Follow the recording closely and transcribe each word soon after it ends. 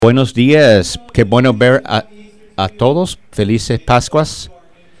Buenos días, qué bueno ver a todos. Felices Pascuas.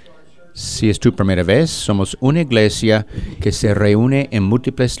 Si es tu primera vez, somos una iglesia que se reúne en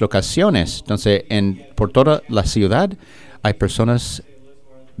múltiples locaciones. Entonces, por toda la ciudad hay personas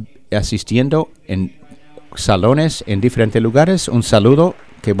asistiendo en salones en diferentes lugares. Un saludo,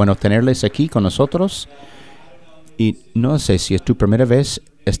 qué bueno tenerles aquí con nosotros. Y no sé si es tu primera vez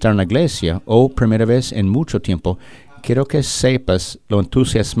estar en la iglesia o primera vez en mucho tiempo. Quiero que sepas lo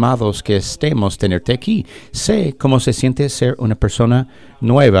entusiasmados que estemos tenerte aquí. Sé cómo se siente ser una persona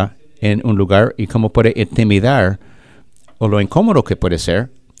nueva en un lugar y cómo puede intimidar o lo incómodo que puede ser,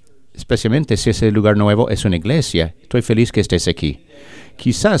 especialmente si ese lugar nuevo es una iglesia. Estoy feliz que estés aquí.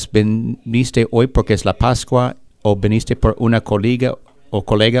 Quizás viniste hoy porque es la Pascua o viniste por una colega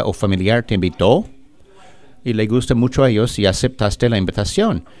o familiar te invitó y le gusta mucho a ellos y aceptaste la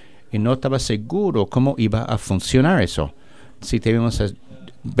invitación. Y no estaba seguro cómo iba a funcionar eso. Si debemos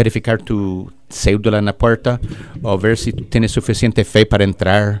verificar tu cédula en la puerta o ver si tienes suficiente fe para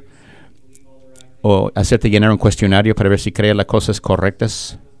entrar o hacerte llenar un cuestionario para ver si crees las cosas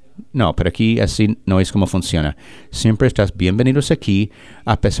correctas. No, pero aquí así no es como funciona. Siempre estás bienvenidos aquí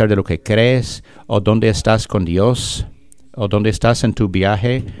a pesar de lo que crees o dónde estás con Dios o dónde estás en tu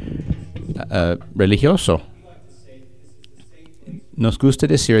viaje religioso. Nos gusta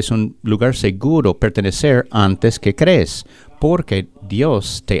decir es un lugar seguro pertenecer antes que crees, porque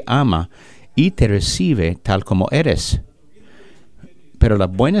Dios te ama y te recibe tal como eres. Pero la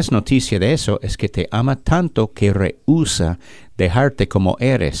buena noticia de eso es que te ama tanto que rehúsa dejarte como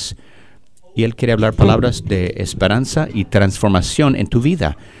eres. Y Él quiere hablar palabras de esperanza y transformación en tu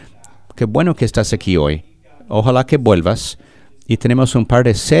vida. Qué bueno que estás aquí hoy. Ojalá que vuelvas. Y tenemos un par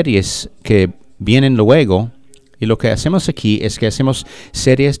de series que vienen luego. Y lo que hacemos aquí es que hacemos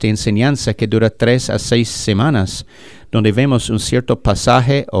series de enseñanza que duran 3 a 6 semanas, donde vemos un cierto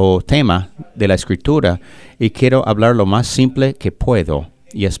pasaje o tema de la Escritura y quiero hablar lo más simple que puedo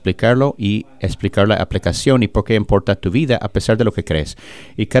y explicarlo y explicar la aplicación y por qué importa tu vida a pesar de lo que crees.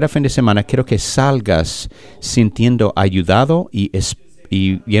 Y cada fin de semana quiero que salgas sintiendo ayudado y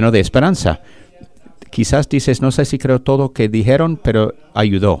lleno de esperanza. Quizás dices, no sé si creo todo lo que dijeron, pero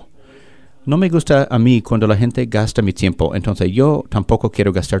ayudó. No me gusta a mí cuando la gente gasta mi tiempo, entonces yo tampoco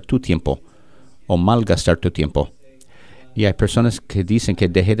quiero gastar tu tiempo o malgastar tu tiempo. Y hay personas que dicen que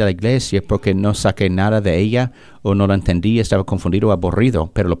dejé de la iglesia porque no saqué nada de ella o no la entendí, estaba confundido o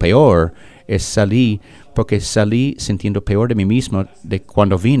aburrido. Pero lo peor es salí sintiendo peor de mí mismo de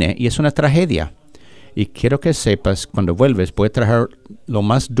cuando vine y es una tragedia. Y quiero que sepas, cuando vuelves, voy a traer lo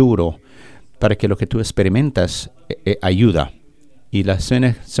más duro para que lo que tú experimentas ayuda. Y la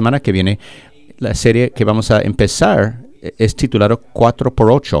semana que viene, la serie que vamos a empezar es titulado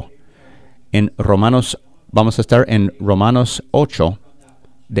 4x8. Vamos a estar en Romanos 8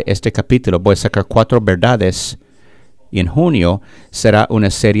 de este capítulo. Voy a sacar 4 verdades. Y en junio será una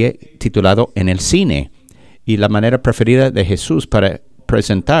serie titulado En el cine. Y la manera preferida de Jesús para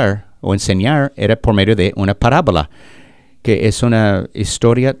presentar o enseñar era por medio de una parábola, que es una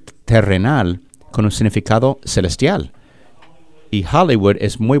historia terrenal con un significado celestial. Y Hollywood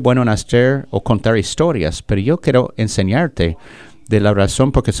es muy bueno en hacer o contar historias, pero yo quiero enseñarte de la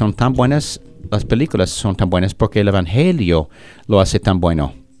razón por qué son tan buenas, las películas son tan buenas, porque el Evangelio lo hace tan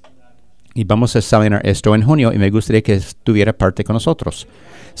bueno. Y vamos a examinar esto en junio y me gustaría que estuviera parte con nosotros.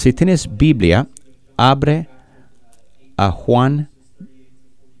 Si tienes Biblia, abre a Juan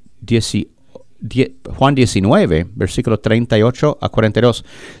 19, versículo 38 a 42.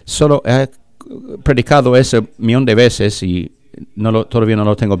 Solo he predicado eso 1,000,000 de veces y todavía no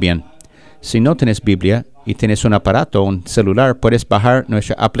lo tengo bien. Si no tienes Biblia y tienes un aparato, un celular, puedes bajar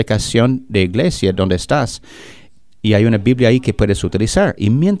nuestra aplicación de iglesia donde estás. Y hay una Biblia ahí que puedes utilizar. Y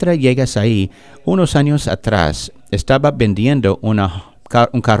mientras llegas ahí, unos años atrás, estaba vendiendo un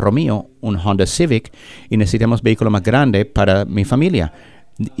carro mío, un Honda Civic, y necesitamos un vehículo más grande para mi familia.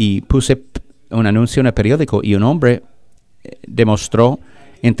 Y puse un anuncio en el periódico y un hombre demostró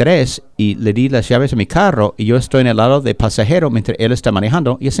interés y le di las llaves de mi carro y yo estoy en el lado de pasajero mientras él está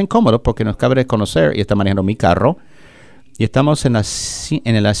manejando y es incómodo porque nos acaba de conocer y está manejando mi carro y estamos en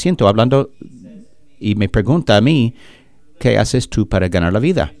el asiento hablando y me pregunta a mí, ¿qué haces tú para ganar la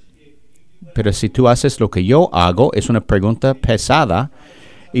vida? Pero si tú haces lo que yo hago, es una pregunta pesada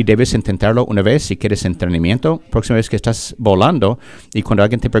y debes intentarlo una vez si quieres entrenamiento. Próxima vez que estás volando y cuando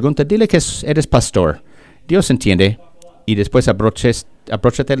alguien te pregunta, dile que eres pastor. Dios entiende. Y después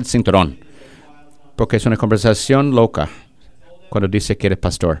abróchate el cinturón, porque es una conversación loca cuando dice que eres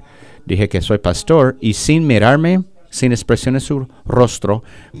pastor. Dije que soy pastor y sin mirarme, sin expresión en su rostro,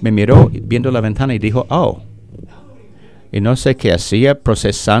 me miró viendo la ventana y dijo, oh, Y no sé qué hacía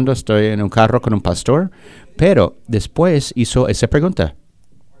procesando, estoy en un carro con un pastor, pero después hizo esa pregunta.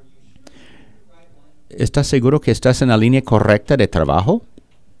 ¿Estás seguro que estás en la línea correcta de trabajo?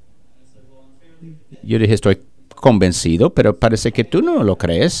 Yo dije, estoy convencido, pero parece que tú no lo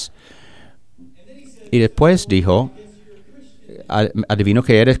crees. Y después dijo, adivino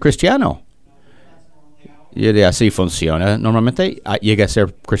que eres cristiano. Y yo dije, así funciona. Normalmente llega a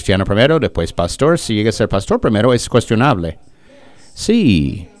ser cristiano primero, después pastor. Si llega a ser pastor primero, es cuestionable.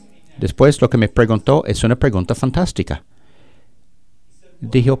 Sí. Después lo que me preguntó es una pregunta fantástica.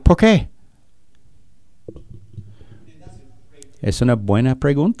 Dijo, ¿por qué? Es una buena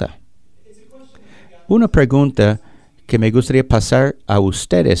pregunta. Una pregunta que me gustaría pasar a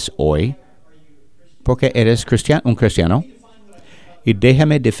ustedes hoy, porque eres un cristiano. Y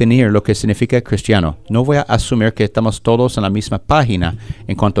déjame definir lo que significa cristiano. No voy a asumir que estamos todos en la misma página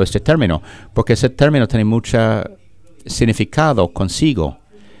en cuanto a este término, porque ese término tiene mucho significado consigo.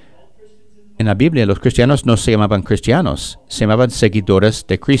 En la Biblia, los cristianos no se llamaban cristianos, se llamaban seguidores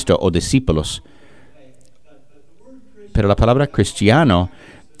de Cristo o discípulos. Pero la palabra cristiano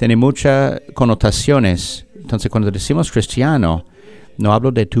tiene muchas connotaciones. Entonces, cuando decimos cristiano, no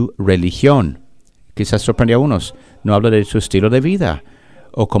hablo de tu religión. Quizás sorprende a unos. No hablo de tu estilo de vida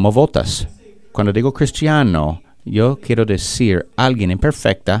o cómo votas. Cuando digo cristiano, yo quiero decir alguien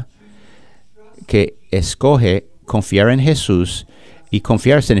imperfecta que escoge confiar en Jesús. Y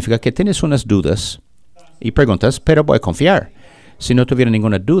confiar significa que tienes unas dudas y preguntas, pero voy a confiar. Si no tuviera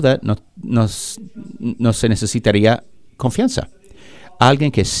ninguna duda, no se necesitaría confianza.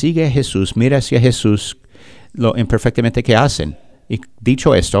 Alguien que sigue a Jesús, mira hacia Jesús lo imperfectamente que hacen. Y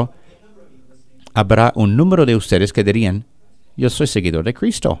dicho esto, habrá un número de ustedes que dirían, yo soy seguidor de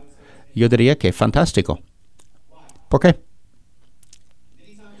Cristo. Yo diría que fantástico. ¿Por qué?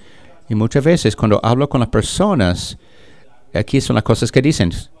 Y muchas veces cuando hablo con las personas, aquí son las cosas que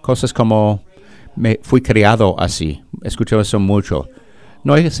dicen. Cosas como, me fui criado así. Escucho eso mucho.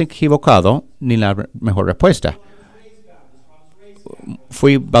 No es equivocado ni la mejor respuesta.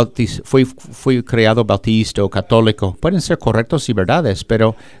 Fui criado bautista o católico. Pueden ser correctos y verdades,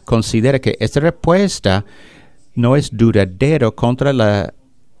 pero considera que esta respuesta no es duradero contra las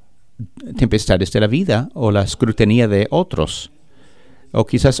tempestades de la vida o la escrutinía de otros. O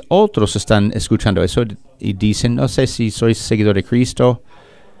quizás otros están escuchando eso y dicen, no sé si soy seguidor de Cristo.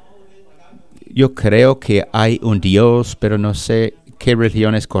 Yo creo que hay un Dios, pero no sé qué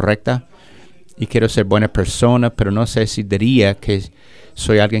religión es correcta. Y quiero ser buena persona, pero no sé si diría que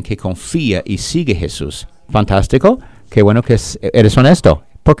soy alguien que confía y sigue a Jesús. Fantástico. Qué bueno que eres honesto.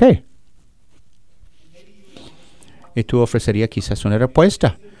 ¿Por qué? Y tú ofrecerías quizás una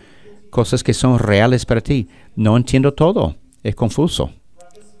respuesta. Cosas que son reales para ti. No entiendo todo. Es confuso.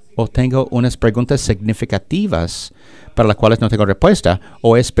 O tengo unas preguntas significativas para las cuales no tengo respuesta.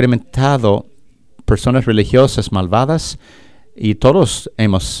 O he experimentado personas religiosas malvadas y todos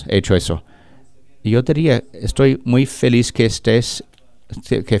hemos hecho eso. Yo diría, estoy muy feliz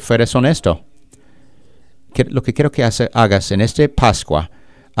que fueras honesto. Lo que quiero que hagas en este Pascua,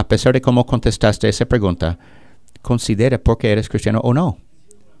 a pesar de cómo contestaste esa pregunta, considera por qué eres cristiano o no.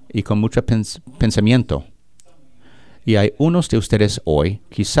 Y con mucho pensamiento. Y hay unos de ustedes hoy,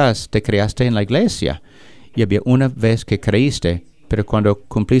 quizás te creaste en la iglesia y había una vez que creíste, pero cuando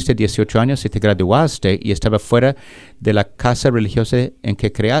cumpliste 18 años y te graduaste y estaba fuera de la casa religiosa en que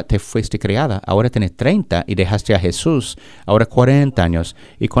te fuiste criada, ahora tienes 30 y dejaste a Jesús, ahora 40 años.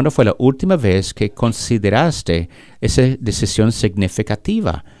 ¿Y cuándo fue la última vez que consideraste esa decisión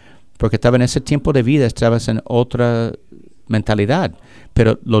significativa? Porque estaba en ese tiempo de vida, estabas en otra mentalidad,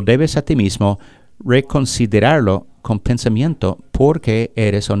 pero lo debes a ti mismo reconsiderarlo con pensamiento porque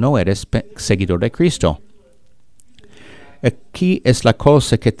eres o no eres seguidor de Cristo. Aquí es la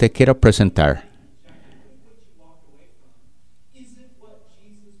cosa que te quiero presentar.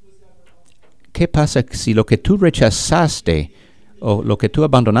 ¿Qué pasa si lo que tú rechazaste o lo que tú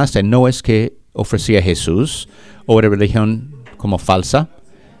abandonaste no es que ofrecía Jesús o era religión como falsa?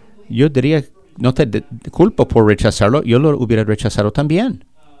 Yo diría, no te culpo por rechazarlo, yo lo hubiera rechazado también.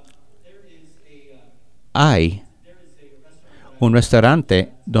 Hay un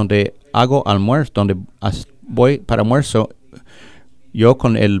restaurante donde hago almuerzo, donde voy para almuerzo, yo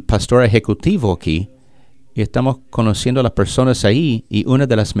con el pastor ejecutivo aquí, y estamos conociendo a las personas ahí, y una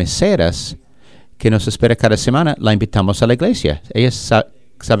de las meseras que nos espera cada semana, la invitamos a la iglesia. Ella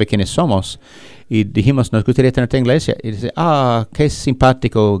sabe quiénes somos, y dijimos, nos gustaría tenerte en la iglesia. Y dice, qué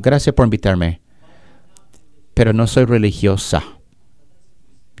simpático, gracias por invitarme. Pero no soy religiosa.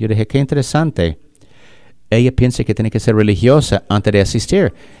 Yo dije, qué interesante. Ella piensa que tiene que ser religiosa antes de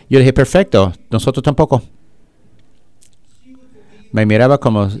asistir. Yo dije, perfecto, nosotros tampoco. Me miraba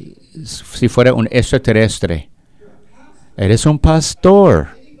como si fuera un extraterrestre. Eres un pastor.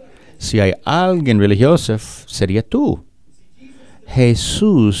 Si hay alguien religioso, sería tú.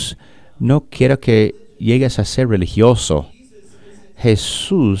 Jesús no quiere que llegues a ser religioso.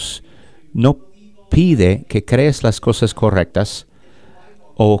 Jesús no pide que crees las cosas correctas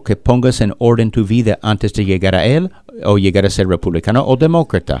o que pongas en orden tu vida antes de llegar a Él o llegar a ser republicano o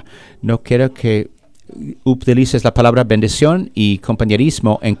demócrata. No quiero que utilices la palabra bendición y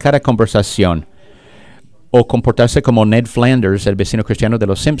compañerismo en cada conversación o comportarse como Ned Flanders, el vecino cristiano de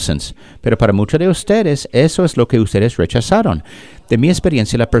los Simpsons. Pero para muchos de ustedes, eso es lo que ustedes rechazaron. De mi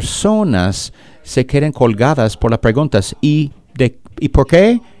experiencia, las personas se quedan colgadas por las preguntas. ¿Y por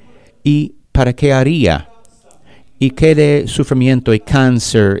qué? ¿Y para qué haría? ¿Y qué de sufrimiento y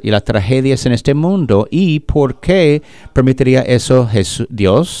cáncer y las tragedias en este mundo? ¿Y por qué permitiría eso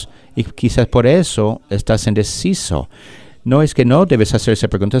Dios? Y quizás por eso estás indeciso. No es que no debes hacer esas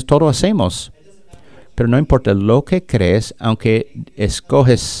preguntas, todos hacemos. Pero no importa lo que crees, aunque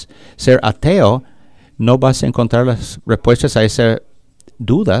escoges ser ateo, no vas a encontrar las respuestas a esas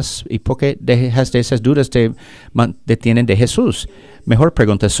dudas. ¿Y por qué dejas de esas dudas te detienen de Jesús? Mejor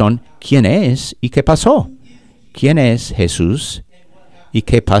preguntas son, ¿quién es y qué pasó? ¿Quién es Jesús y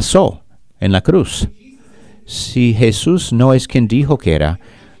qué pasó en la cruz? Si Jesús no es quien dijo que era,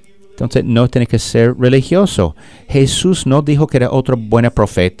 entonces no tiene que ser religioso. Jesús no dijo que era otro buen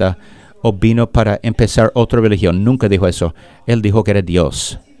profeta o vino para empezar otra religión. Nunca dijo eso. Él dijo que era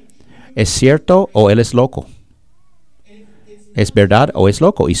Dios. ¿Es cierto o Él es loco? ¿Es verdad o es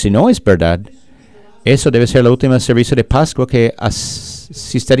loco? Y si no es verdad, eso debe ser el último servicio de Pascua que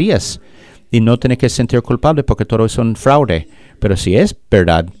asistirías. Y no tienes que sentir culpable porque todo es un fraude. Pero si es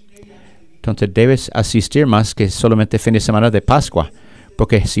verdad, entonces debes asistir más que solamente fin de semana de Pascua.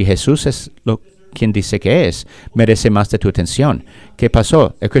 Porque si Jesús es quien dice que es, merece más de tu atención. ¿Qué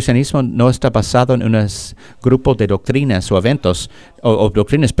pasó? El cristianismo no está basado en un grupo de doctrinas o eventos,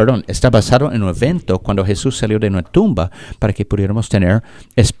 está basado en un evento cuando Jesús salió de una tumba para que pudiéramos tener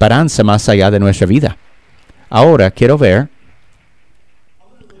esperanza más allá de nuestra vida. Ahora quiero ver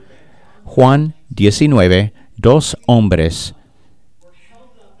Juan 19, 2 hombres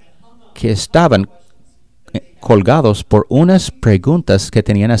que estaban colgados por unas preguntas que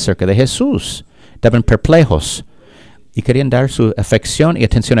tenían acerca de Jesús. Estaban perplejos y querían dar su afección y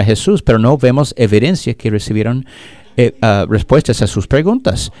atención a Jesús, pero no vemos evidencia que recibieron respuestas a sus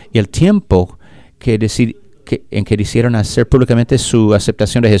preguntas. Y el tiempo en que decidieron hacer públicamente su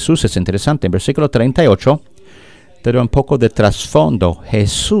aceptación de Jesús es interesante. En versículo 38, te doy un poco de trasfondo.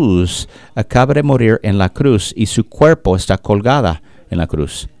 Jesús acaba de morir en la cruz y su cuerpo está colgada en la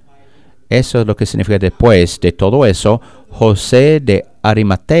cruz. Eso es lo que significa después de todo eso, José de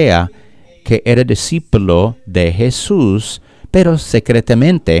Arimatea, que era discípulo de Jesús, pero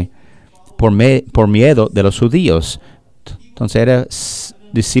secretamente por miedo de los judíos. Entonces era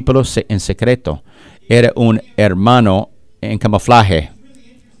discípulo en secreto. Era un hermano en camuflaje.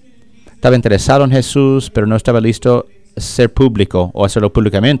 Estaba interesado en Jesús, pero no estaba listo a ser público o hacerlo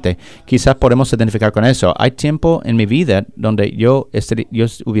públicamente. Quizás podemos identificar con eso. Hay tiempo en mi vida donde yo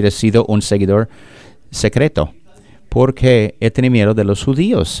hubiera sido un seguidor secreto, porque he tenido miedo de los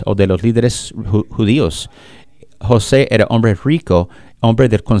judíos o de los líderes judíos. José era hombre rico, hombre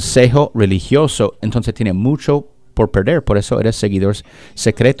del consejo religioso, entonces tiene mucho por perder, por eso era seguidor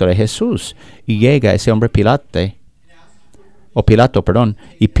secreto de Jesús. Y llega ese hombre Pilato,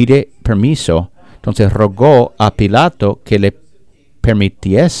 y pide permiso. Entonces rogó a Pilato que le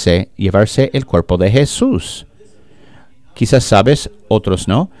permitiese llevarse el cuerpo de Jesús. Quizás sabes, otros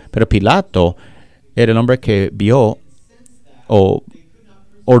no, pero Pilato era el hombre que vio o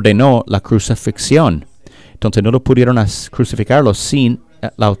ordenó la crucifixión. Entonces no lo pudieron crucificarlo sin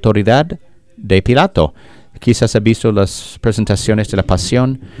la autoridad de Pilato. Quizás ha visto las presentaciones de la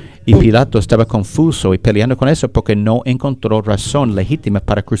pasión y Pilato estaba confuso y peleando con eso porque no encontró razón legítima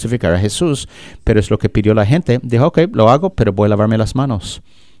para crucificar a Jesús. Pero es lo que pidió la gente. Dijo, ok, lo hago, pero voy a lavarme las manos.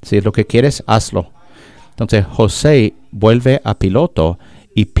 Si es lo que quieres, hazlo. Entonces José vuelve a Pilato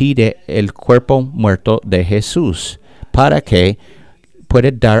y pide el cuerpo muerto de Jesús para que pueda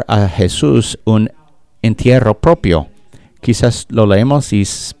dar a Jesús un entierro propio. Quizás lo leemos y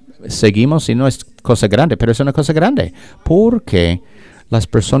seguimos y no es cosa grande, pero es una cosa grande porque las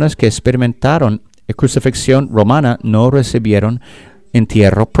personas que experimentaron la crucifixión romana no recibieron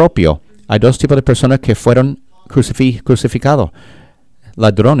entierro propio. Hay dos tipos de personas que fueron crucificados.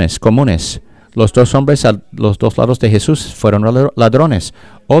 Ladrones comunes. Los dos hombres a los dos lados de Jesús fueron ladrones.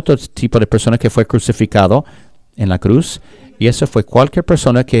 Otro tipo de persona que fue crucificado en la cruz, y eso fue cualquier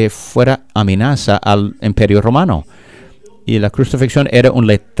persona que fuera amenaza al imperio romano. Y la crucifixión era un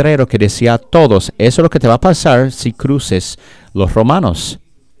letrero que decía a todos, eso es lo que te va a pasar si cruces los romanos.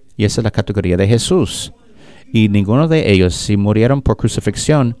 Y esa es la categoría de Jesús. Y ninguno de ellos, si murieron por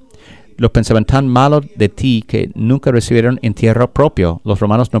crucifixión, lo pensaban tan malo de ti que nunca recibieron entierro propio. Los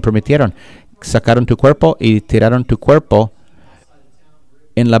romanos no permitieron. Sacaron tu cuerpo y tiraron tu cuerpo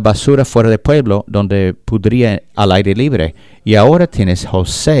en la basura fuera del pueblo, donde pudría al aire libre. Y ahora tienes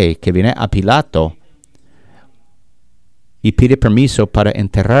José, que viene a Pilato y pide permiso para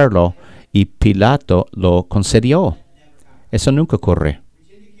enterrarlo, y Pilato lo concedió. Eso nunca ocurre.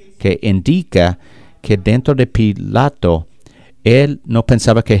 Que indica que dentro de Pilato, él no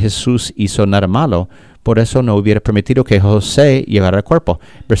pensaba que Jesús hizo nada malo, por eso no hubiera permitido que José llevara el cuerpo.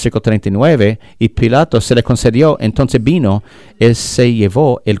 Versículo 39, y Pilato se le concedió, entonces vino, él se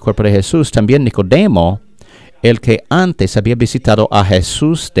llevó el cuerpo de Jesús. También Nicodemo, el que antes había visitado a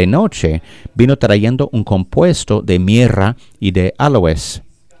Jesús de noche, vino trayendo un compuesto de mirra y de aloes.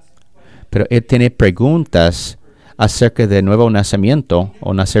 Pero él tiene preguntas acerca del nuevo nacimiento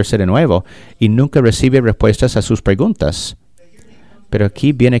o nacerse de nuevo, y nunca recibe respuestas a sus preguntas. Pero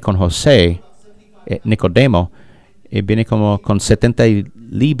aquí viene con José, Nicodemo, viene como con 70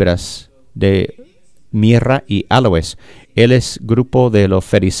 libras de mirra y aloes. Él es grupo de los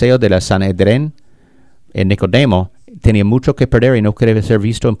fariseos de la Sanedrín. Nicodemo tenía mucho que perder y no quería ser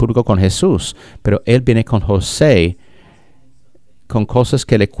visto en público con Jesús, pero él viene con José con cosas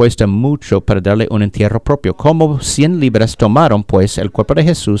que le cuestan mucho para darle un entierro propio. Como 100 libras tomaron pues el cuerpo de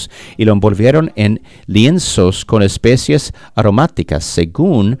Jesús y lo envolvieron en lienzos con especies aromáticas,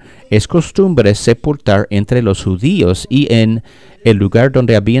 según es costumbre sepultar entre los judíos, y en el lugar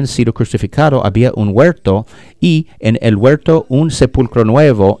donde habían sido crucificados había un huerto, y en el huerto un sepulcro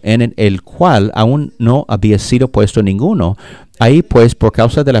nuevo, en el cual aún no había sido puesto ninguno. Ahí pues, por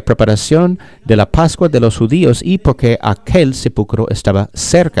causa de la preparación de la Pascua de los judíos y porque aquel sepulcro estaba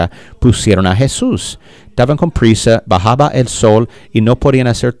cerca, pusieron a Jesús. Estaban con prisa, bajaba el sol y no podían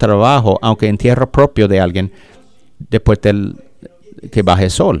hacer trabajo, aunque en tierra propio de alguien, después del que baje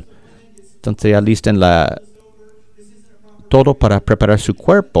el sol. Entonces ya listan todo para preparar su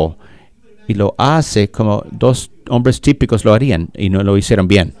cuerpo, y lo hace como 2 hombres típicos lo harían, y no lo hicieron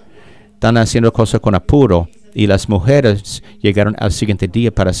bien. Están haciendo cosas con apuro, y las mujeres llegaron al siguiente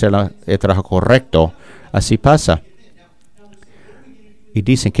día para hacer el trabajo correcto. Así pasa. Y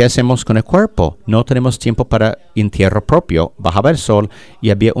dicen, ¿qué hacemos con el cuerpo? No tenemos tiempo para entierro propio. Bajaba el sol y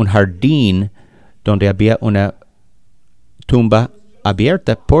había un jardín donde había una tumba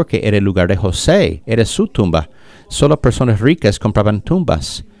abierta, porque era el lugar de José, era su tumba. Solo personas ricas compraban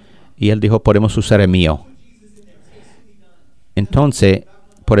tumbas. Y él dijo, podemos usar el mío. Entonces,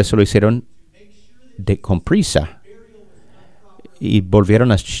 por eso lo hicieron con prisa. Y volvieron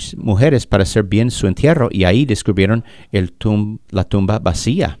las mujeres para hacer bien su entierro, y ahí descubrieron la tumba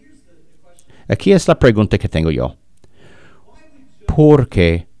vacía. Aquí es la pregunta que tengo yo. ¿Por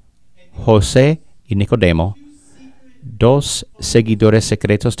qué José y Nicodemo, 2 seguidores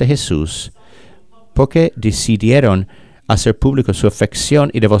secretos de Jesús, por qué decidieron hacer público su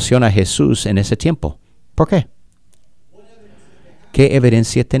afección y devoción a Jesús en ese tiempo? ¿Por qué? ¿Qué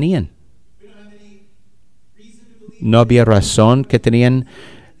evidencia tenían? ¿No había razón que tenían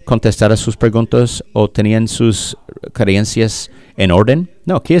contestar a sus preguntas, o tenían sus creencias en orden?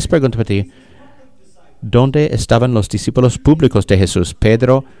 No, ¿qué es pregunta para ti? ¿Dónde estaban los discípulos públicos de Jesús?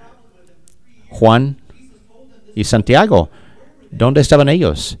 Pedro, Juan y Santiago. ¿Dónde estaban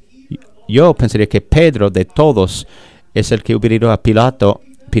ellos? Yo pensaría que Pedro, de todos, es el que hubiera ido a Pilato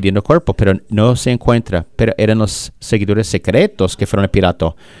pidiendo cuerpo, pero no se encuentra. Pero eran los seguidores secretos que fueron a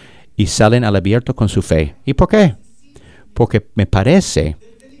Pilato y salen al abierto con su fe. ¿Y por qué? Porque me parece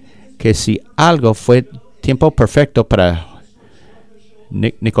que si algo fue tiempo perfecto para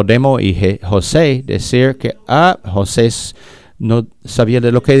Nicodemo y José decir que José no sabía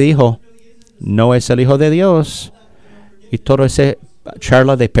de lo que dijo, no es el Hijo de Dios, y todo ese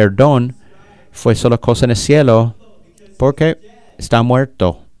charla de perdón fue solo cosa en el cielo, porque está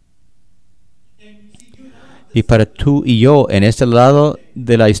muerto. Y para tú y yo, en este lado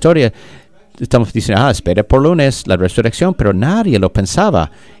de la historia, estamos diciendo, espera por lunes la resurrección, pero nadie lo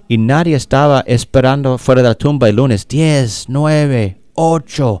pensaba. Y nadie estaba esperando fuera de la tumba el lunes 10, 9,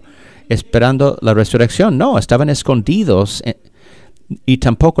 8, esperando la resurrección. No, estaban escondidos, y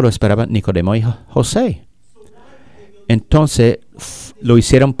tampoco lo esperaban Nicodemo y José. Entonces lo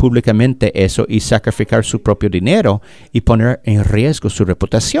hicieron públicamente eso, y sacrificar su propio dinero y poner en riesgo su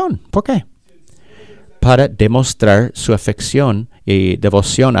reputación. ¿Por qué? Para demostrar su afección y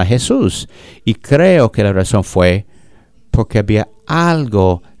devoción a Jesús. Y creo que la razón fue porque había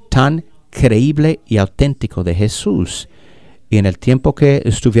algo tan creíble y auténtico de Jesús y en el tiempo que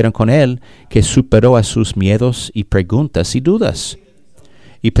estuvieron con él, que superó a sus miedos y preguntas y dudas.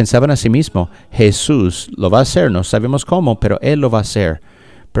 Y pensaban a sí mismo, Jesús lo va a hacer, no sabemos cómo, pero Él lo va a hacer.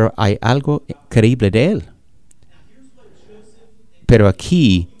 Pero hay algo creíble de Él. Pero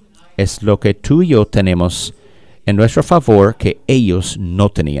aquí es lo que tú y yo tenemos en nuestro favor que ellos no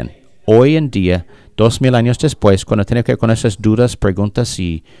tenían. Hoy en día, 2000 años después, cuando tenemos que ver con esas dudas, preguntas,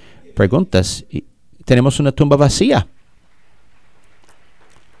 tenemos una tumba vacía.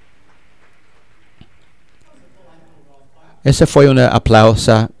 Ese fue una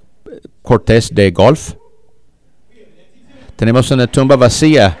aplausa cortés de golf. Tenemos una tumba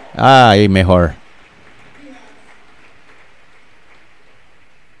vacía. Ay, mejor.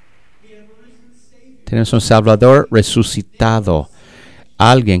 Tenemos un Salvador resucitado.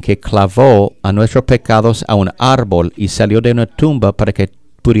 Alguien que clavó a nuestros pecados a un árbol y salió de una tumba para que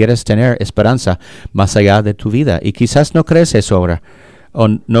pudieras tener esperanza más allá de tu vida. Y quizás no crees eso ahora, o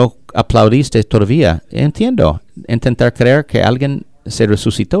no aplaudiste todavía. Entiendo. Intentar creer que alguien se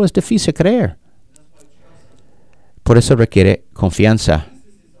resucitó es difícil creer. Por eso requiere confianza.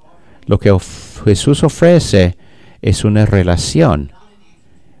 Lo que Jesús ofrece es una relación,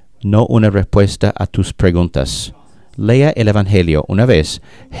 no una respuesta a tus preguntas. Lea el Evangelio una vez.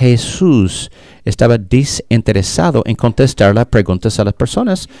 Jesús estaba desinteresado en contestar las preguntas a las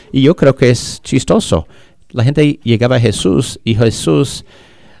personas, y yo creo que es chistoso. La gente llegaba a Jesús y Jesús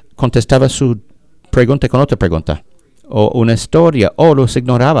contestaba su pregunta con otra pregunta, o una historia, o los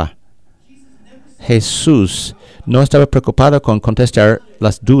ignoraba. Jesús no estaba preocupado con contestar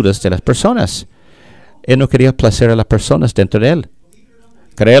las dudas de las personas. Él no quería placer a las personas dentro de él.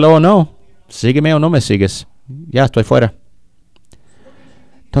 Créelo o no, sígueme o no me sigues. Ya estoy fuera.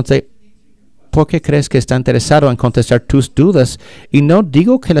 Entonces, ¿por qué crees que está interesado en contestar tus dudas? Y no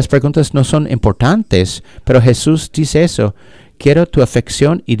digo que las preguntas no son importantes, pero Jesús dice eso. Quiero tu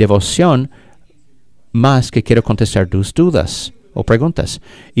afección y devoción más que quiero contestar tus dudas o preguntas.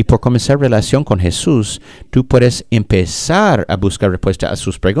 Y por comenzar relación con Jesús, tú puedes empezar a buscar respuesta a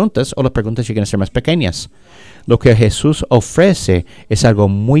sus preguntas, o las preguntas llegan a ser más pequeñas. Lo que Jesús ofrece es algo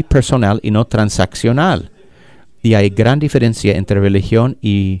muy personal y no transaccional. Y hay gran diferencia entre religión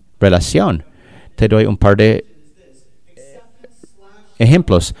y relación. Te doy un par de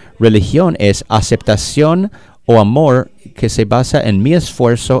ejemplos. Religión es aceptación o amor que se basa en mi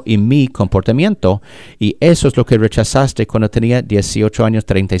esfuerzo y mi comportamiento. Y eso es lo que rechazaste cuando tenía 18 años,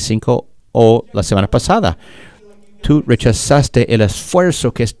 35 o la semana pasada. Tú rechazaste el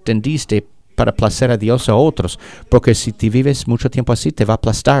esfuerzo que extendiste para placer a Dios o a otros, porque si te vives mucho tiempo así, te va a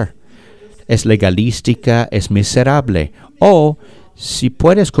aplastar. Es legalística, es miserable. O si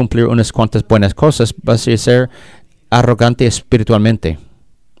puedes cumplir unas cuantas buenas cosas, vas a ser arrogante espiritualmente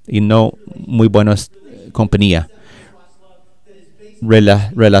y no muy buena compañía.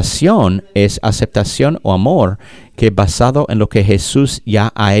 Relación es aceptación o amor que es basado en lo que Jesús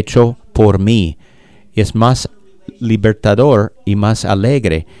ya ha hecho por mí. Y es más libertador y más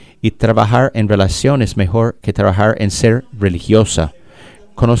alegre. Y trabajar en relación es mejor que trabajar en ser religiosa.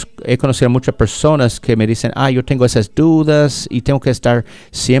 He conocido a muchas personas que me dicen, yo tengo esas dudas y tengo que estar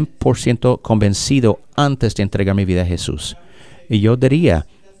 100% convencido antes de entregar mi vida a Jesús. Y yo diría,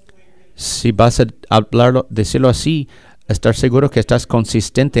 si vas a decirlo así, estar seguro que estás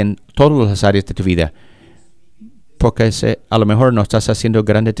consistente en todas las áreas de tu vida. Porque a lo mejor no estás haciendo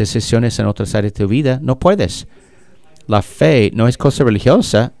grandes decisiones en otras áreas de tu vida, no puedes. La fe no es cosa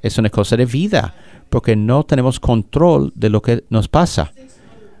religiosa, es una cosa de vida, porque no tenemos control de lo que nos pasa.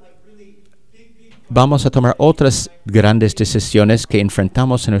 Vamos a tomar otras grandes decisiones que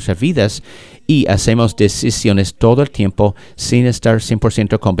enfrentamos en nuestras vidas y hacemos decisiones todo el tiempo sin estar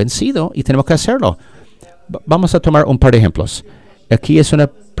 100% convencido, y tenemos que hacerlo. Vamos a tomar un par de ejemplos. Aquí es una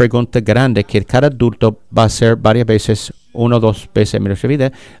pregunta grande que cada adulto va a hacer varias veces, 1 o 2 veces en nuestra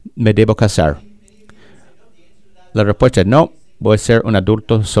vida. ¿Me debo casar? La respuesta es no. Voy a ser un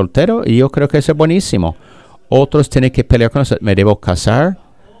adulto soltero y yo creo que eso es buenísimo. Otros tienen que pelear con eso. ¿Me debo casar?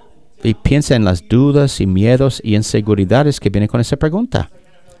 Y piensa en las dudas y miedos y inseguridades que vienen con esa pregunta.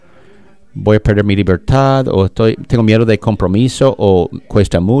 Voy a perder mi libertad, o tengo miedo de compromiso, o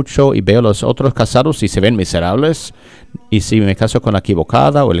cuesta mucho, y veo a los otros casados y se ven miserables, y si me caso con la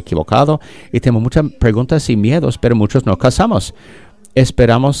equivocada o el equivocado, y tengo muchas preguntas y miedos, pero muchos no casamos.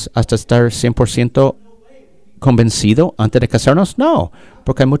 ¿Esperamos hasta estar 100% convencido antes de casarnos? No,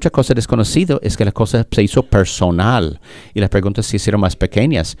 porque hay muchas cosas desconocidas. Es que la cosa se hizo personal y las preguntas se hicieron más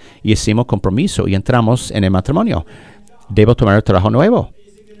pequeñas y hicimos compromiso y entramos en el matrimonio. ¿Debo tomar el trabajo nuevo?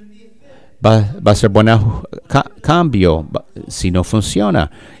 ¿Va a ser buen cambio si no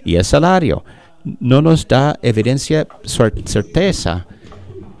funciona? ¿Y el salario? no nos da evidencia, certeza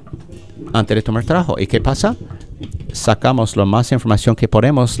antes de tomar trabajo. ¿Y qué pasa? Sacamos lo más información que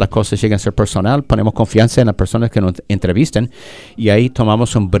podemos, las cosas llegan a ser personal, ponemos confianza en las personas que nos entrevistan y ahí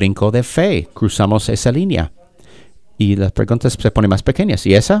tomamos un brinco de fe, cruzamos esa línea y las preguntas se ponen más pequeñas.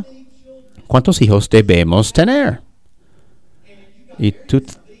 ¿Y esa? ¿Cuántos hijos debemos tener? Y tú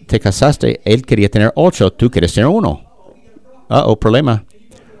te casaste, él quería tener 8, tú quieres tener 1. Problema.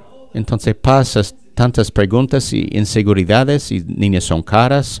 Entonces pasas tantas preguntas y inseguridades y niños son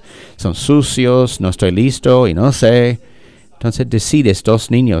caras, son sucios, no estoy listo y no sé. Entonces decides 2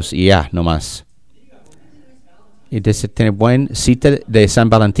 niños y ya, no más. Y tiene buen cita de San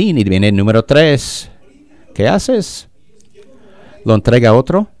Valentín y viene el número 3. ¿Qué haces? ¿Lo entrega a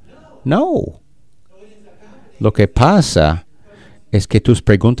otro? No. Lo que pasa es que tus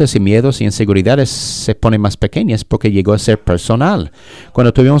preguntas y miedos y inseguridades se ponen más pequeñas porque llegó a ser personal.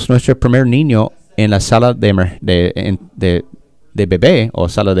 Cuando tuvimos nuestro primer niño en la sala de bebé o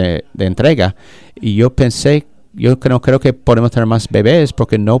sala de entrega, y yo pensé, yo creo que podemos tener más bebés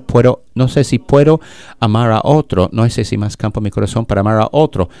porque no sé si puedo amar a otro, no sé si más campo en mi corazón para amar a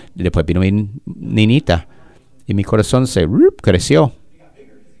otro. Y después vino mi niñita y mi corazón se creció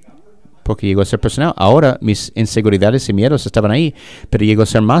porque llegó a ser personal. Ahora mis inseguridades y miedos estaban ahí, pero llegó a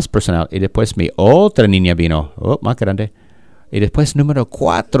ser más personal. Y después mi otra niña vino, más grande. Y después número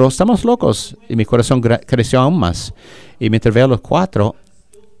 4, estamos locos. Y mi corazón creció aún más. Y mientras veo los 4,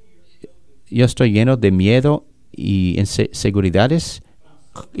 yo estoy lleno de miedo y inseguridades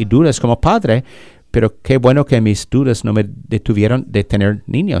y dudas como padre. Pero qué bueno que mis dudas no me detuvieron de tener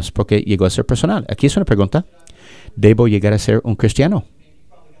niños, porque llegó a ser personal. Aquí es una pregunta. ¿Debo llegar a ser un cristiano?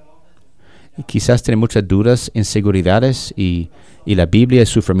 Y quizás tiene muchas dudas, inseguridades y la Biblia, el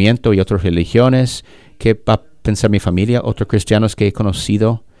sufrimiento y otras religiones. ¿Qué va a pensar mi familia? Otros cristianos que he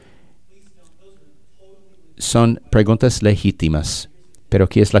conocido. Son preguntas legítimas. Pero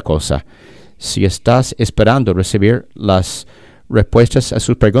aquí es la cosa. Si estás esperando recibir las respuestas a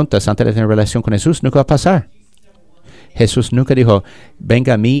sus preguntas antes de tener relación con Jesús, nunca va a pasar. Jesús nunca dijo,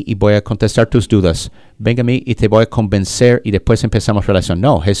 venga a mí y voy a contestar tus dudas. Venga a mí y te voy a convencer y después empezamos relación.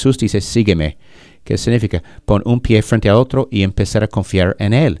 No, Jesús dice, sígueme. ¿Qué significa? Pon un pie frente a otro y empezar a confiar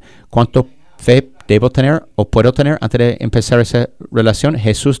en Él. ¿Cuánto fe debo tener o puedo tener antes de empezar esa relación?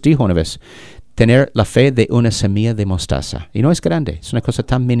 Jesús dijo una vez, tener la fe de una semilla de mostaza. Y no es grande, es una cosa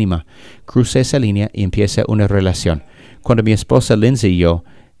tan mínima. Cruce esa línea y empieza una relación. Cuando mi esposa Lindsay y yo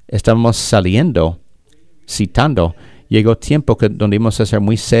estábamos saliendo, citando, llegó tiempo donde íbamos a ser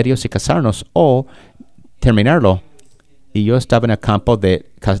muy serios y casarnos o terminarlo. Y yo estaba en el campo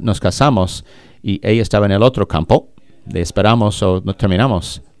nos casamos y ella estaba en el otro campo de esperamos o no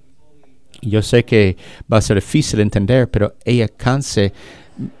terminamos. Yo sé que va a ser difícil entender, pero ella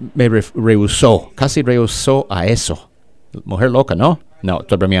me rehusó, casi rehusó a eso. Mujer loca, ¿no? No,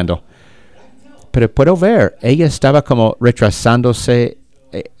 estoy bromeando. Pero puedo ver, ella estaba como retrasándose,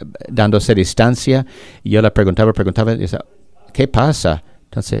 dándose distancia, y yo le preguntaba, y decía, ¿qué pasa?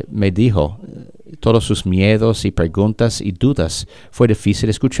 Entonces me dijo todos sus miedos y preguntas y dudas. Fue difícil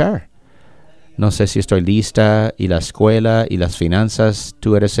escuchar. No sé si estoy lista, y la escuela, y las finanzas,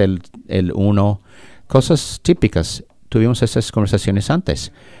 tú eres el uno. Cosas típicas. Tuvimos esas conversaciones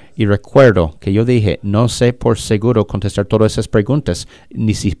antes. Y recuerdo que yo dije, no sé por seguro contestar todas esas preguntas,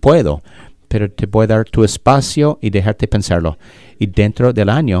 ni si puedo, pero te voy a dar tu espacio y dejarte pensarlo. Y dentro del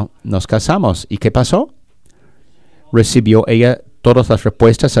año nos casamos. ¿Y qué pasó? ¿Recibió ella todas las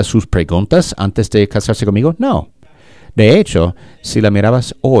respuestas a sus preguntas antes de casarse conmigo? No. De hecho, si la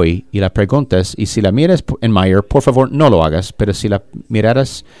mirabas hoy y la preguntas, y si la miras en Meijer, por favor no lo hagas, pero si la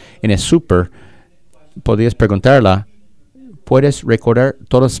miraras en el súper, podías preguntarla, ¿puedes recordar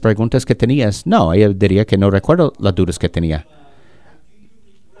todas las preguntas que tenías? No, ella diría que no recuerdo las dudas que tenía.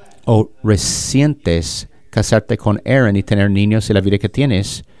 ¿O resientes casarte con Aaron y tener niños y la vida que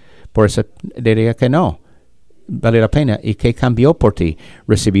tienes? Por eso diría que no. Vale la pena. ¿Y qué cambió por ti?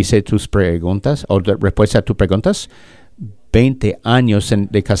 ¿Recibiste tus preguntas o respuesta a tus preguntas? 20 años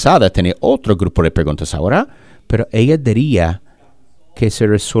de casada, tiene otro grupo de preguntas ahora, pero ella diría que se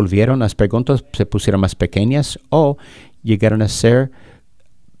resolvieron las preguntas, se pusieron más pequeñas o llegaron a ser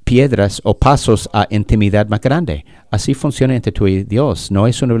piedras o pasos a intimidad más grande. Así funciona entre tú y Dios. No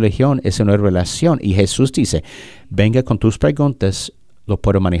es una religión, es una relación. Y Jesús dice, venga con tus preguntas, lo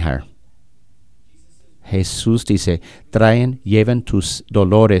puedo manejar. Jesús dice, lleven tus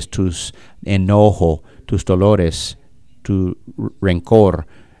dolores, tus enojo, tus dolores, tu rencor.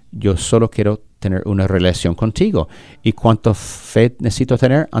 Yo solo quiero tener una relación contigo. ¿Y cuánto fe necesito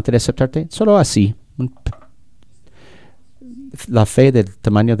tener antes de aceptarte? Solo así. la fe del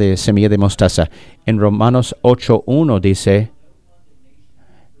tamaño de semilla de mostaza. En Romanos 8:1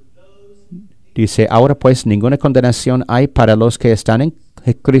 dice, ahora pues ninguna condenación hay para los que están en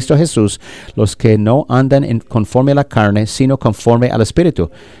Cristo Jesús, los que no andan conforme a la carne, sino conforme al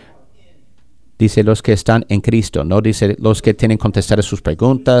Espíritu. Dice los que están en Cristo, no dice los que tienen contestadas sus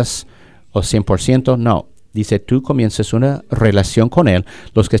preguntas o 100%, no. Dice, tú comienzas una relación con Él,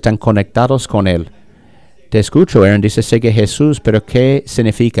 los que están conectados con Él. Te escucho, Aaron, dice, sigue Jesús, pero ¿qué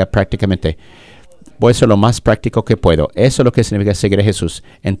significa prácticamente? Voy a ser lo más práctico que puedo. Eso es lo que significa seguir a Jesús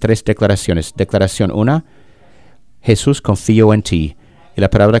en 3 declaraciones. Declaración 1, Jesús, confío en ti. Y la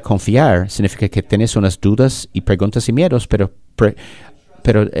palabra confiar significa que tienes unas dudas y preguntas y miedos, pero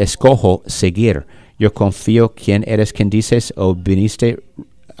escojo seguir. Yo confío quién eres, quién dices, o viniste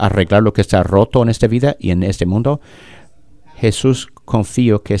a arreglar lo que está roto en esta vida y en este mundo. Jesús,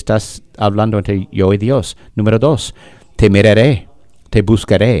 confío que estás hablando entre yo y Dios. Número 2, te miraré, te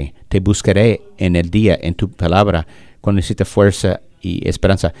buscaré en el día, en tu palabra, cuando necesites fuerza y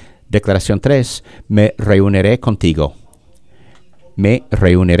esperanza. Declaración 3, me reuniré contigo.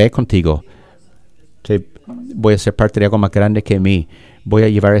 Voy a ser parte de algo más grande que mí. Voy a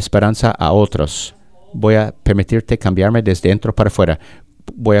llevar esperanza a otros. Voy a permitirte cambiarme desde dentro para afuera.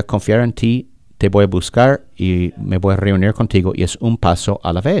 Voy a confiar en ti, te voy a buscar y me voy a reunir contigo. Y es un paso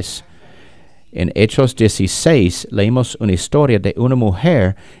a la vez. En Hechos 16 leímos una historia de una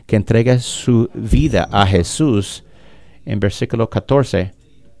mujer que entrega su vida a Jesús. En versículo 14,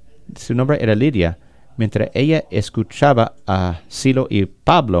 su nombre era Lidia. Mientras ella escuchaba a Silo y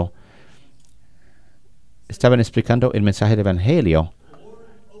Pablo, estaban explicando el mensaje del Evangelio.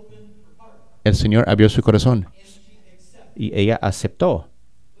 El Señor abrió su corazón y ella aceptó.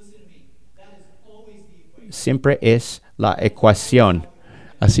 Siempre es la ecuación.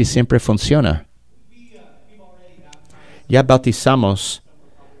 Así siempre funciona. Ya bautizamos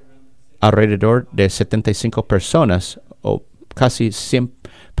alrededor de 75 personas o casi 100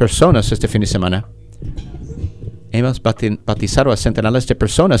 personas este fin de semana. Hemos bautizado a centenares de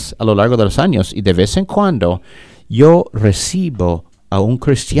personas a lo largo de los años y de vez en cuando yo recibo a un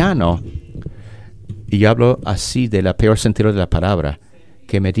cristiano, y yo hablo así de la peor sentido de la palabra,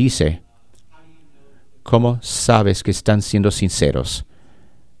 que me dice, ¿cómo sabes que están siendo sinceros?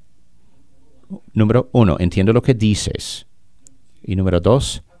 Número 1, entiendo lo que dices. Y número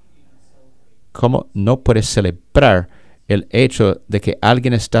 2, ¿cómo no puedes celebrar el hecho de que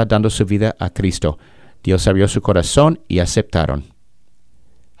alguien está dando su vida a Cristo? Dios abrió su corazón y aceptaron.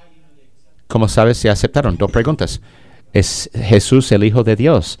 ¿Cómo sabes si aceptaron? 2 preguntas. ¿Es Jesús el Hijo de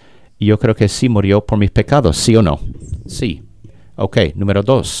Dios? Y yo creo que sí murió por mis pecados, ¿sí o no? Sí. Ok, número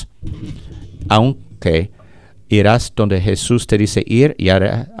 2. Aunque irás donde Jesús te dice ir y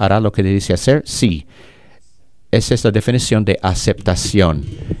hará lo que te dice hacer, sí. Esa es la definición de aceptación.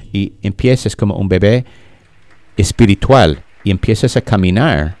 Y empiezas como un bebé espiritual y empiezas a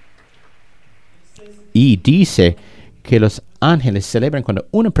caminar. Y dice que los ángeles celebran cuando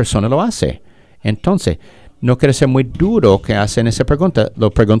una persona lo hace. Entonces, no quiere ser muy duro que hacen esa pregunta.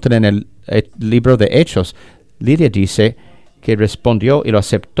 Lo preguntan en el libro de Hechos. Lidia dice que respondió y lo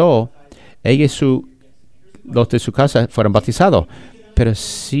aceptó. Ella y los de su casa fueron bautizados. Pero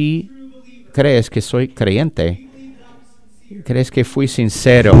si crees que soy creyente, crees que fui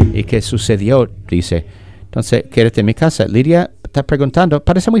sincero y que sucedió, dice. Entonces, quédate en mi casa. Lidia está preguntando,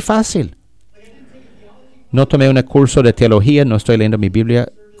 parece muy fácil. No tomé un curso de teología, no estoy leyendo mi Biblia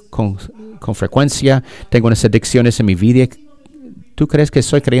con frecuencia, tengo unas adicciones en mi vida. ¿Tú crees que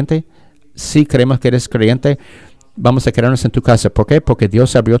soy creyente? Sí, creemos que eres creyente. Vamos a quedarnos en tu casa. ¿Por qué? Porque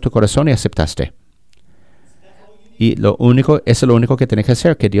Dios abrió tu corazón y aceptaste. Y eso es lo único que tienes que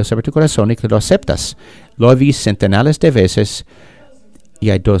hacer, que Dios abre tu corazón y que lo aceptas. Lo he visto centenares de veces y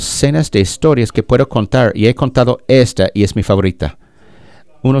hay docenas de historias que puedo contar y he contado esta y es mi favorita.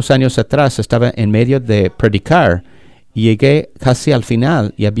 Unos años atrás estaba en medio de predicar y llegué casi al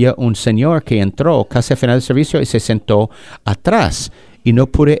final y había un señor que entró casi al final del servicio y se sentó atrás y no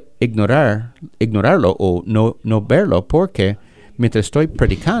pude ignorarlo o no verlo porque mientras estoy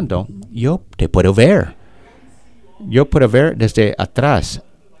predicando yo te puedo ver. Yo puedo ver desde atrás.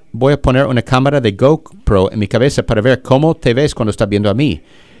 Voy a poner una cámara de GoPro en mi cabeza para ver cómo te ves cuando estás viendo a mí.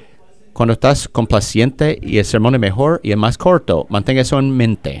 Cuando estás complaciente y el sermón es mejor y es más corto, mantenga eso en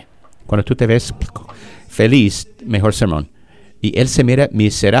mente. Cuando tú te ves feliz, mejor sermón. Y él se mira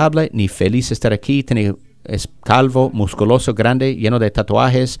miserable ni feliz de estar aquí. Es calvo, musculoso, grande, lleno de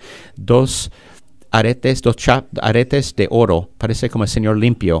tatuajes, 2 aretes de oro. Parece como el Señor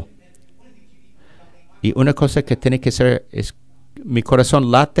limpio. Y una cosa que tiene que ser es mi corazón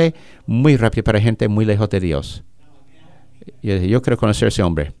late muy rápido para gente muy lejos de Dios. Y yo dije, yo quiero conocer a ese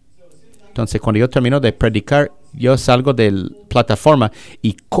hombre. Entonces, cuando yo termino de predicar, yo salgo de la plataforma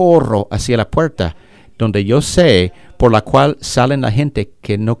y corro hacia la puerta, donde yo sé por la cual salen la gente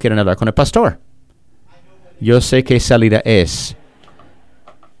que no quieren hablar con el pastor. Yo sé qué salida es.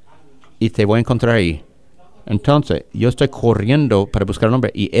 Y te voy a encontrar ahí. Entonces, yo estoy corriendo para buscar al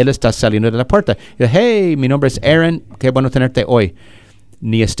hombre y él está saliendo de la puerta. Y dije, hey, mi nombre es Aaron, qué bueno tenerte hoy.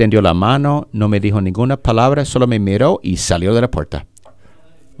 Ni extendió la mano, no me dijo ninguna palabra, solo me miró y salió de la puerta.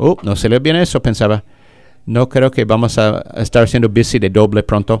 No se le bien eso, pensaba. No creo que vamos a estar haciendo bici de doble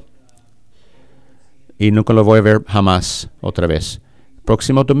pronto. Y nunca lo voy a ver jamás otra vez.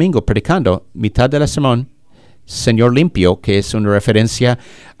 Próximo domingo, predicando, mitad de la sermón, Señor Limpio, que es una referencia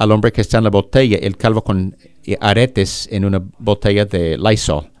al hombre que está en la botella, el calvo con aretes en una botella de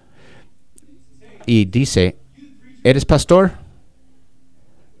Lysol. Y dice, ¿eres pastor?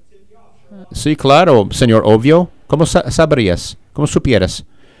 Sí, claro, señor, obvio. ¿Cómo sabrías? ¿Cómo supieras?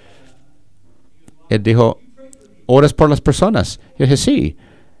 Él dijo, ¿oras por las personas? Yo dije, sí.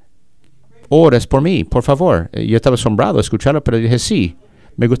 ¿Oras por mí, por favor? Yo estaba asombrado de escucharlo, pero dije, sí.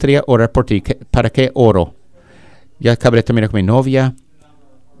 Me gustaría orar por ti. ¿Para qué oro? Ya acabé de terminar con mi novia.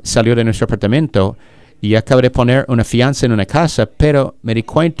 Salió de nuestro apartamento. Y acabé de poner una fianza en una casa, pero me di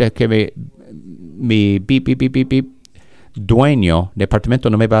cuenta que mi dueño de apartamento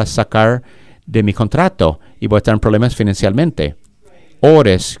no me va a sacar de mi contrato y voy a estar en problemas financieramente.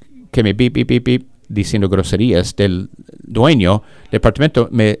 Ores que me diciendo groserías del dueño del apartamento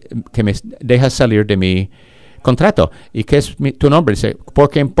que me deja salir de mi contrato. ¿Y qué es tu nombre? Dice, ¿por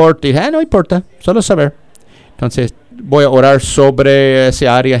qué importa? Y dije, no importa, solo saber. Entonces voy a orar sobre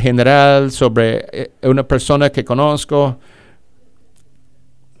esa área general, sobre una persona que conozco.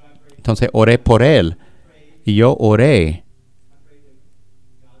 Entonces oré por él. Y yo oré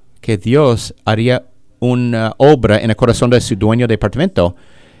que Dios haría una obra en el corazón de su dueño de apartamento.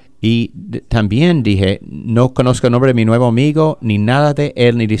 Y también dije, no conozco el nombre de mi nuevo amigo, ni nada de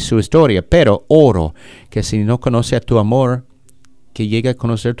él, ni de su historia, pero oro que si no conoce a tu amor, que llegue a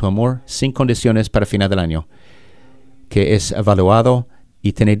conocer tu amor sin condiciones para final del año, que es evaluado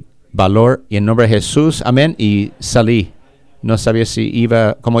y tiene valor, y en nombre de Jesús, amén, y salí. No sabía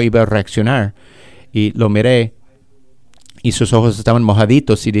cómo iba a reaccionar, y lo miré, y sus ojos estaban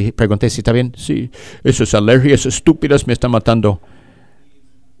mojaditos, y pregunté si está bien. Sí, esas alergias estúpidas me están matando.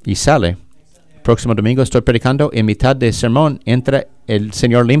 Y sale. Próximo domingo estoy predicando. En mitad del sermón entra el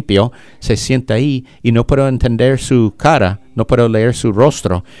Señor Limpio, se sienta ahí y no puedo entender su cara, no puedo leer su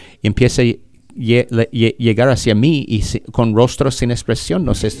rostro. Y empieza a llegar hacia mí y con rostro sin expresión,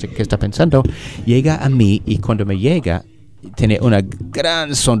 no sé qué está pensando. Llega a mí y cuando me llega, tiene una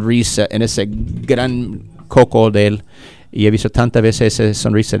gran sonrisa en ese gran coco de él. Y he visto tantas veces esa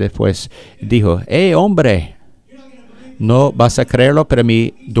sonrisa después. Dijo, hombre, no vas a creerlo, pero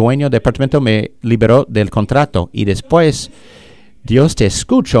mi dueño de apartamento me liberó del contrato. Y después, Dios te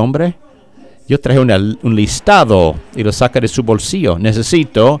escucha, hombre. Yo traje un listado y lo saca de su bolsillo.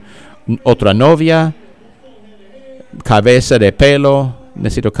 Necesito otra novia, cabeza de pelo,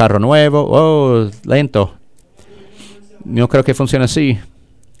 necesito carro nuevo. Oh, lento. No creo que funcione así.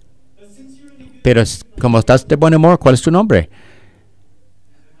 Pero como estás de buen humor, ¿cuál es tu nombre?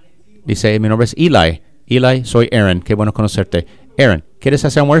 Dice, mi nombre es Eli. Eli, soy Aaron, qué bueno conocerte. Aaron, ¿quieres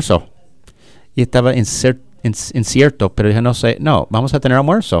hacer almuerzo? Y estaba incierto, pero dije, no sé, no, vamos a tener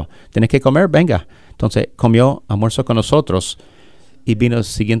almuerzo. ¿Tienes que comer? Venga. Entonces comió almuerzo con nosotros y vino el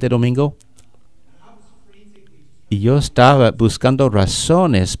siguiente domingo. Y yo estaba buscando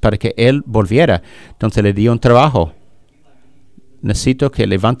razones para que él volviera. Entonces le di un trabajo. Necesito que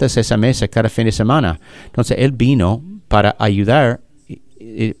levantes esa mesa cada fin de semana. Entonces él vino para ayudar,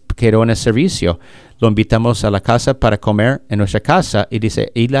 quedó en el servicio. Lo invitamos a la casa para comer en nuestra casa y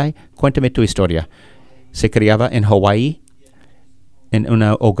dice, Eli, cuéntame tu historia. Se criaba en Hawái, en un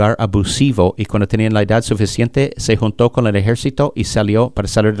hogar abusivo, y cuando tenía la edad suficiente se juntó con el ejército y salió para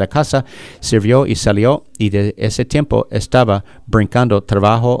salir de la casa, sirvió y salió, y de ese tiempo estaba brincando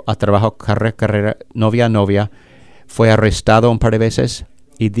trabajo a trabajo, carrera, novia a novia. Fue arrestado un par de veces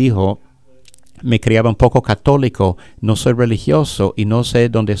y dijo, me criaba un poco católico, no soy religioso y no sé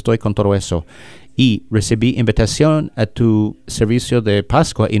dónde estoy con todo eso. Y recibí invitación a tu servicio de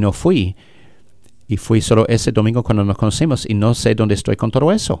Pascua y no fui. Y fui solo ese domingo cuando nos conocimos y no sé dónde estoy con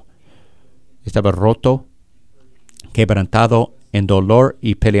todo eso. Estaba roto, quebrantado, en dolor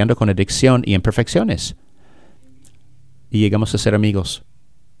y peleando con adicción y imperfecciones. Y llegamos a ser amigos.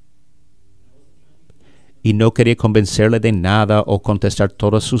 Y no quería convencerle de nada o contestar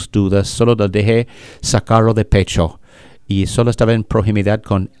todas sus dudas, solo lo dejé sacarlo de pecho. y solo estaba en proximidad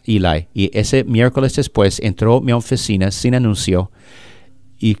con Eli. Y ese miércoles después entró a mi oficina sin anuncio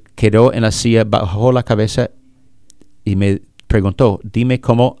y quedó en la silla, bajó la cabeza y me preguntó, dime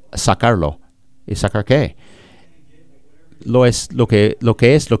cómo sacarlo. ¿Y sacar qué? Lo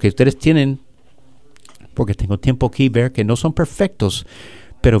que ustedes tienen, porque tengo tiempo aquí, ver que no son perfectos,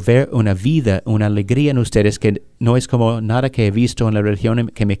 pero ver una vida, una alegría en ustedes que no es como nada que he visto en la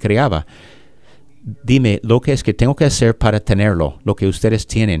religión que me creaba. Dime lo que es que tengo que hacer para tenerlo, lo que ustedes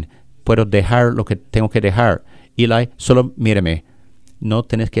tienen. Puedo dejar lo que tengo que dejar. Eli, solo mírame. No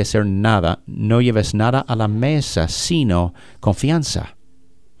tienes que hacer nada, no lleves nada a la mesa, sino confianza.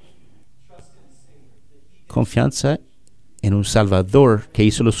 Confianza en un Salvador que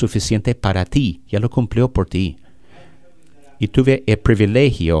hizo lo suficiente para ti, ya lo cumplió por ti. Y tuve el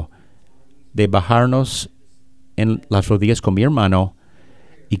privilegio de bajarnos en las rodillas con mi hermano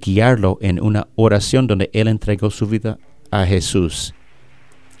y guiarlo en una oración donde él entregó su vida a Jesús.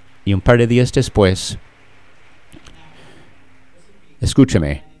 Y un par de días después,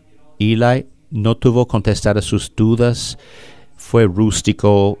 escúcheme, Eli no tuvo contestar a sus dudas, fue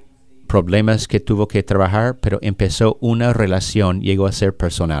rústico, problemas que tuvo que trabajar, pero empezó una relación, llegó a ser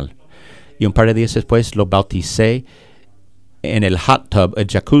personal. Y un par de días después lo bauticé en el hot tub, el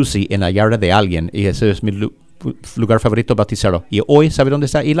jacuzzi, en la yarda de alguien. Y ese es mi lugar favorito, bautizarlo. Y hoy, ¿sabe dónde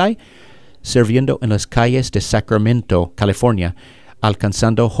está Eli? Sirviendo en las calles de Sacramento, California,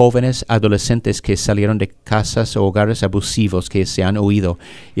 alcanzando jóvenes adolescentes que salieron de casas o hogares abusivos que se han huido.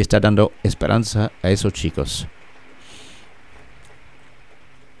 Y está dando esperanza a esos chicos.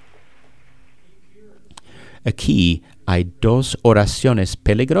 Aquí hay dos oraciones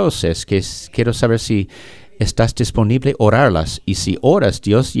peligrosas que quiero saber si estás disponible a orarlas. Y si oras,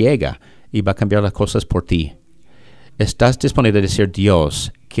 Dios llega y va a cambiar las cosas por ti. Estás disponible a decir,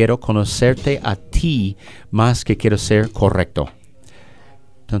 Dios, quiero conocerte a ti más que quiero ser correcto.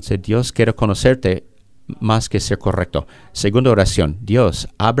 Entonces, Dios, quiero conocerte más que ser correcto. Segunda oración, Dios,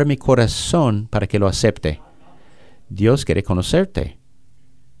 abre mi corazón para que lo acepte. Dios quiere conocerte.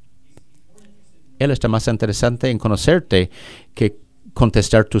 Él está más interesante en conocerte que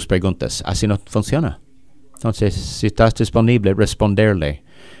contestar tus preguntas. Así no funciona. Entonces, si estás disponible, responderle.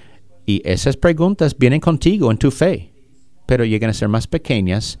 Y esas preguntas vienen contigo en tu fe, pero llegan a ser más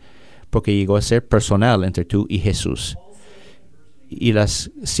pequeñas porque llegó a ser personal entre tú y Jesús. Y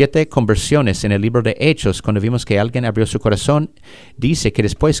las 7 conversiones en el libro de Hechos, cuando vimos que alguien abrió su corazón, dice que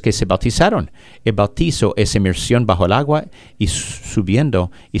después que se bautizaron, el bautizo es inmersión bajo el agua y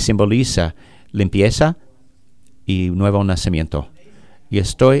subiendo y simboliza limpieza y nuevo nacimiento. Y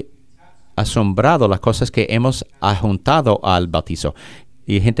estoy asombrado las cosas que hemos adjuntado al bautizo.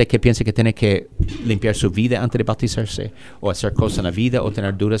 Y hay gente que piensa que tiene que limpiar su vida antes de bautizarse, o hacer cosas en la vida, o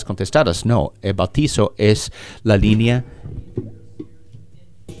tener dudas contestadas. No, el bautizo es la línea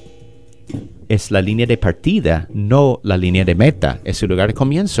de partida, no la línea de meta. Es el lugar de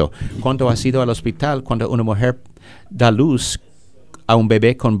comienzo. Cuando has ido al hospital, cuando una mujer da luz a un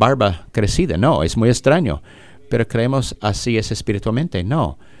bebé con barba crecida. No, es muy extraño. Pero creemos así es espiritualmente.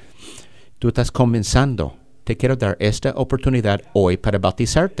 No. Tú estás comenzando. Te quiero dar esta oportunidad hoy para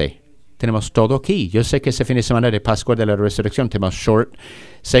bautizarte. Tenemos todo aquí. Yo sé que ese fin de semana de Pascua de la Resurrección tenemos short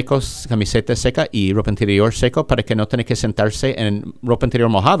secos, camiseta seca y ropa interior seco para que no tenga que sentarse en ropa interior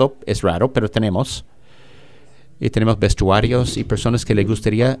mojado. Es raro, pero tenemos. Y tenemos vestuarios y personas que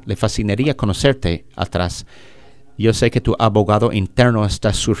le fascinaría conocerte atrás. Yo sé que tu abogado interno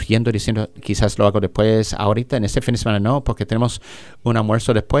está surgiendo diciendo, quizás lo hago después, ahorita, en este fin de semana no, porque tenemos un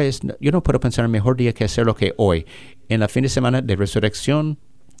almuerzo después. Yo no puedo pensar en mejor día que hacerlo que hoy. En la fin de semana de resurrección,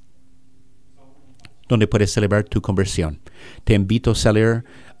 donde puedes celebrar tu conversión. Te invito a salir.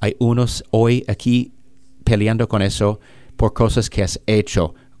 Hay unos hoy aquí peleando con eso por cosas que has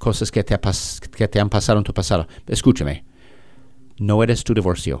hecho, cosas que te han pasado en tu pasado. Escúchame, no eres tu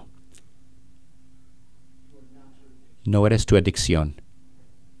divorcio. No eres tu adicción.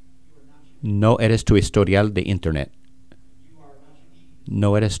 No eres tu historial de internet.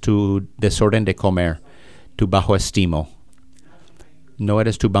 No eres tu desorden de comer, tu bajo estimo. No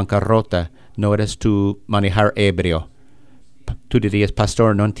eres tu bancarrota. No eres tu manejar ebrio. Tú dirías,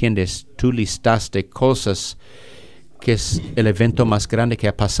 pastor, no entiendes. Tú listaste cosas que es el evento más grande que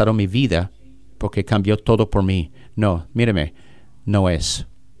ha pasado en mi vida porque cambió todo por mí. No, míreme, no es.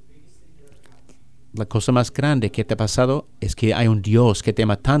 La cosa más grande que te ha pasado es que hay un Dios que te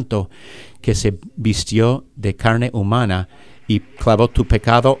ama tanto que se vistió de carne humana y clavó tu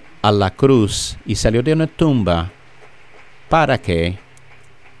pecado a la cruz y salió de una tumba. ¿Para qué?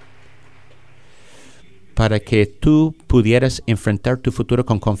 Para que tú pudieras enfrentar tu futuro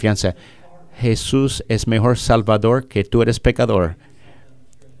con confianza. Jesús es mejor salvador que tú eres pecador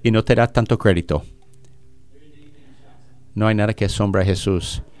y no te da tanto crédito. No hay nada que asombra a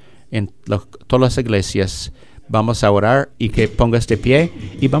Jesús. En todas las iglesias vamos a orar y que pongas de pie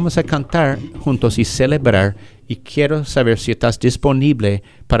y vamos a cantar juntos y celebrar. Y quiero saber si estás disponible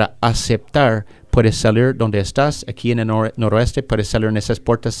para aceptar. Puedes salir donde estás, aquí en el noroeste, puedes salir en esas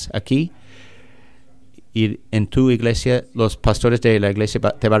puertas aquí. Y en tu iglesia, los pastores de la iglesia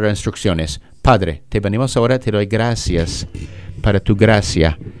te van a dar instrucciones. Padre, te venimos ahora, te doy gracias para tu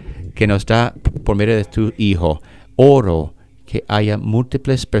gracia que nos da por medio de tu Hijo. Oro que haya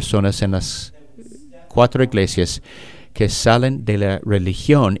múltiples personas en las 4 iglesias que salen de la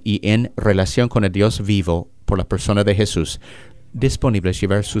religión y en relación con el Dios vivo por la persona de Jesús, disponibles a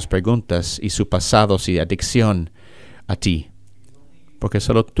llevar sus preguntas y su pasado y adicción a ti. Porque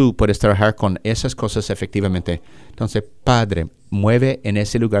solo tú puedes trabajar con esas cosas efectivamente. Entonces, Padre, mueve en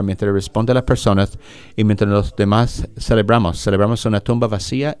ese lugar mientras responde a las personas y mientras los demás celebramos. Celebramos una tumba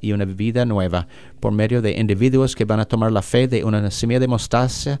vacía y una vida nueva por medio de individuos que van a tomar la fe de una semilla de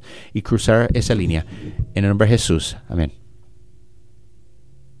mostaza y cruzar esa línea. En el nombre de Jesús. Amén.